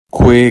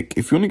quick.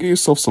 If you want to get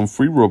yourself some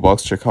free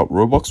Robux, check out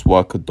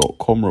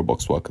RobuxWorker.com.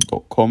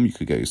 RobuxWorker.com. You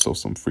could get yourself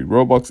some free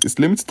Robux. It's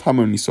limited time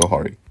only, so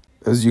hurry.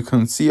 As you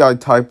can see, I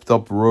typed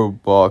up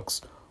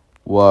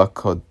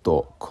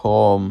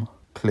RobuxWorker.com.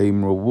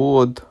 Claim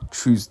reward.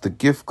 Choose the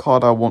gift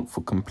card I want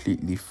for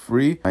completely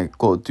free. I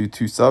gotta do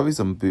 2 surveys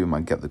and boom, I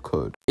get the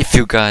code. If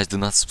you guys do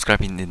not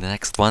subscribe in the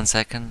next 1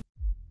 second.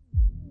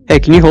 Hey,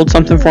 can you hold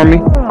something for me?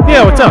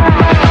 Yeah, what's up?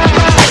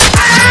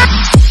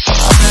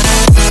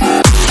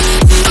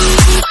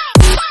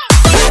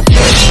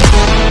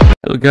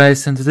 Hello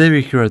guys, and today we're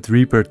here at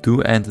REAPER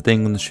 2, and today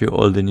I'm going to show you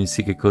all the new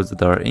secret codes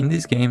that are in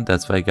this game.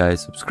 That's why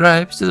guys,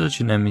 subscribe so that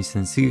you never miss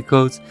any secret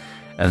codes.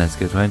 And let's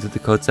get right into the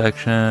code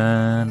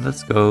section.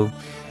 Let's go.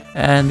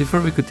 And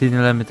before we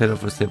continue, let me tell you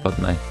firstly about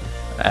my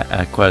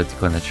quality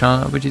content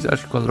channel, which is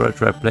actually called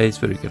RedTritePlays,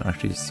 where you can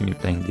actually see me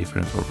playing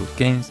different Roblox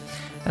games.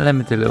 And let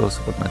me tell you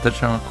also about my third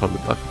channel called the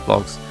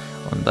TacoBlox.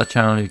 On that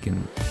channel you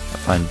can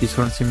find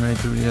different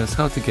simulator videos,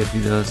 how to get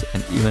videos,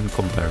 and even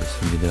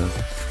comparison videos.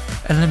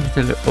 And let me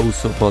tell you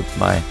also about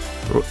my...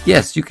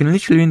 Yes, you can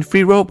literally win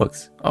free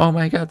Robux. Oh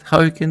my god,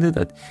 how you can do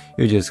that?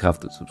 You just have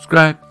to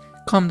subscribe,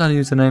 comment down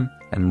username,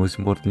 and most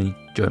importantly,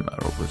 join my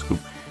Roblox group.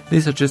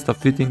 These are just a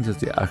few things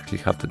that you actually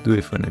have to do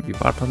if you want to be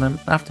part of them.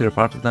 After you're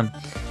part of them,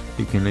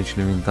 you can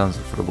literally win tons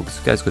of Robux.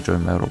 So guys, go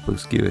join my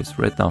Roblox giveaways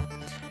right now.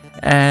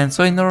 And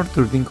so in order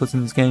to redeem codes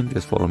in this game,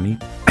 just follow me.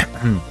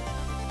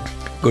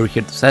 Go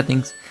here to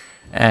settings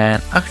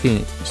and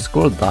actually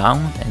scroll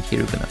down, and here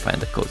you're gonna find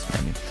the codes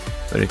menu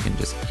where you can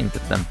just enter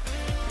the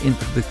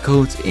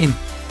codes in.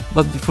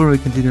 But before we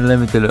continue, let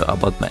me tell you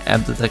about my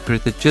app that I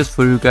created just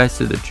for you guys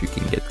so that you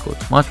can get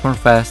codes much more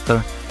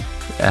faster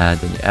than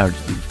you ever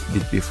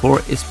did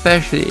before.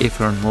 Especially if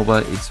you're on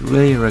mobile, it's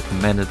really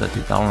recommended that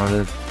you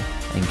download it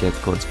and get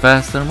codes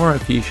faster, more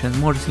efficient,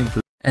 more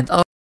simple. And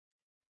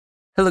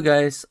hello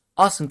guys,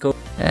 awesome code.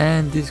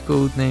 And this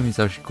code name is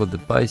actually called the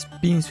buy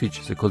spins, which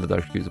is a code that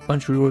actually gives a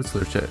bunch of rewards. So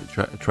let's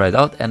try it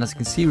out. And as you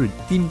can see,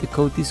 redeem the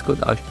code. This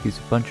code actually gives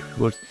a bunch of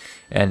rewards,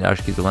 and it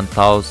actually gives 1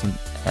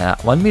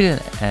 million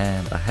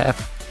and a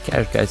half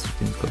cash, guys.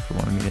 Redeem this code for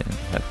 1 million and a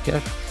half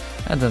cash.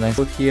 And the next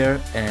code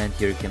here, and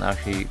here you can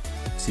actually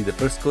see the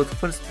first code,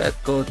 first pet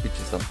code, which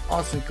is an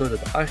awesome code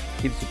that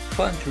actually gives you a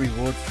bunch of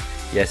rewards.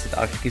 Yes, it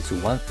actually gives you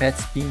 1 pet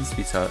spins,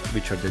 which are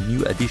the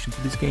new addition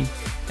to this game,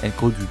 and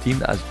code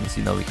redeemed. As you can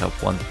see, now we have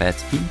 1 pet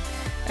spin.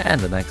 And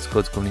the next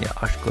code is going to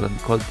actually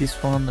call this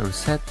one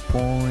reset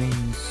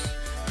points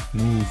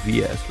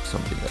movies or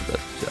something like that.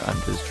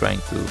 I'm just trying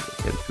to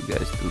help you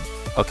guys to.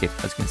 Okay,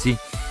 as you can see,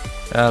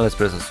 let's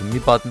press the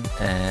submit button,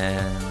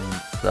 and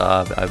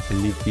I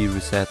believe we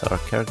reset our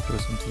character or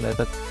something like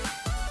that.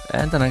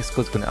 And the next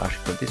code is going to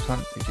actually call this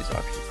one, which is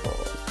actually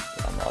called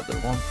another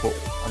one for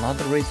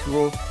another race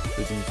roll.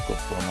 Redeem this code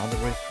for another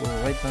race roll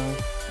right now.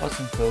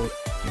 Awesome code.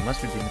 You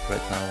must redeem it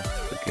right now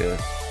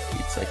because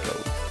it's a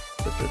code.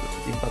 Let's press the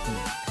redeem button,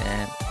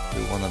 and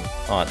we wanna.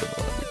 Oh, I don't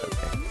wanna do that.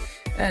 Okay.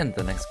 And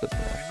the next code is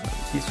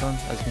actually this one.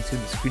 As you can see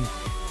on the screen,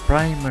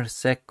 primer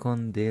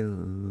second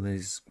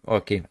is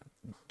okay.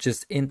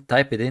 Just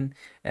type it in,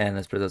 and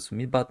let's press the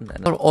submit button.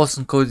 And our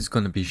awesome code is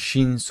gonna be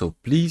Shin, so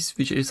please,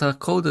 which is a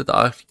code that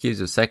actually gives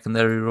you a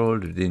secondary roll.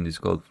 Redeem this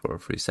code for a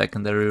free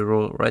secondary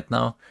roll right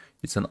now.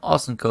 It's an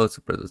awesome code,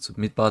 so press the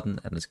submit button,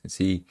 and as you can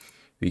see,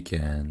 we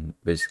can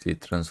basically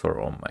transfer.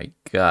 Oh my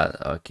god.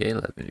 Okay,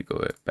 let me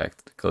go back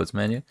to the codes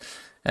menu,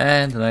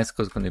 and the next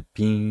code is gonna be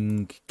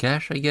pink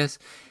cash, I guess.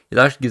 It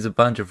actually gives a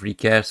bunch of free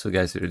cash, so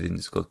guys, redeem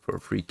this code for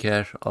free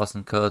cash.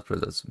 Awesome code.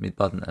 Press the submit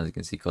button. As you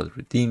can see, code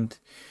redeemed.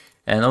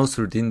 And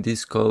also redeem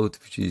this code,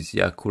 which is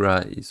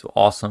Yakura, is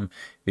awesome,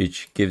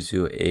 which gives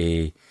you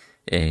I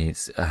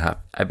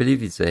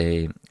believe it's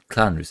a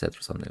clan reset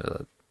or something like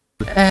that.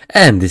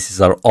 And this is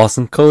our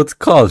awesome code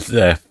called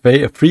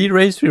free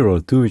race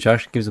reroll 2, which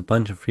actually gives a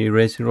bunch of free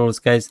race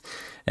rerolls, guys.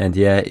 And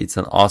yeah, it's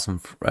an awesome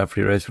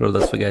free race reroll.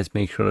 That's why, guys,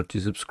 make sure that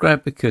you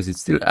subscribe because it's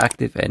still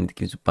active and it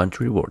gives a bunch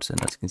of rewards.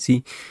 And as you can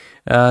see,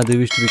 they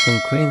wish to become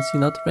currency,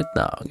 not right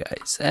now,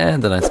 guys.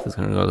 And the next code is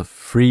going to go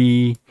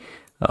free.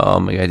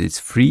 Oh my god, it's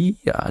free.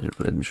 Yeah,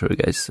 let me show you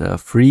guys.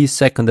 Free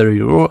secondary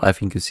roll. I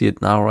think you see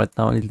it now, right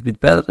now, a little bit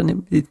better than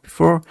it did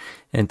before.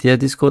 And yeah,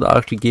 this code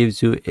actually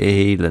gives you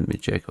a, let me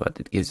check what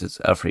it gives us,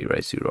 a free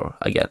race roll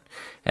again.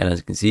 And as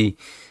you can see,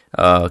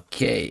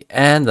 okay.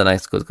 And the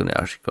next code is going to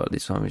actually call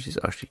this one, which is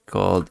actually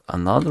called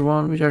another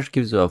one, which actually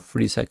gives you a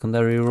free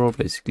secondary roll.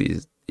 Basically,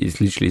 it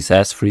literally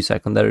says free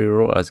secondary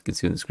roll, as you can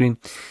see on the screen.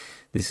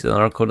 This is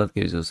another code that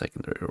gives you a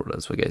secondary roll.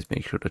 That's why, guys,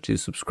 make sure that you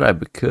subscribe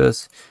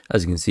because,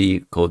 as you can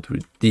see, code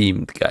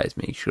redeemed, guys.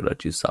 Make sure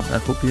that you sub. I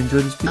hope you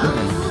enjoyed this video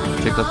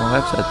and check out my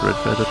website,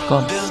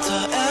 RedTrite.com.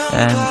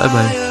 And bye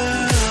bye.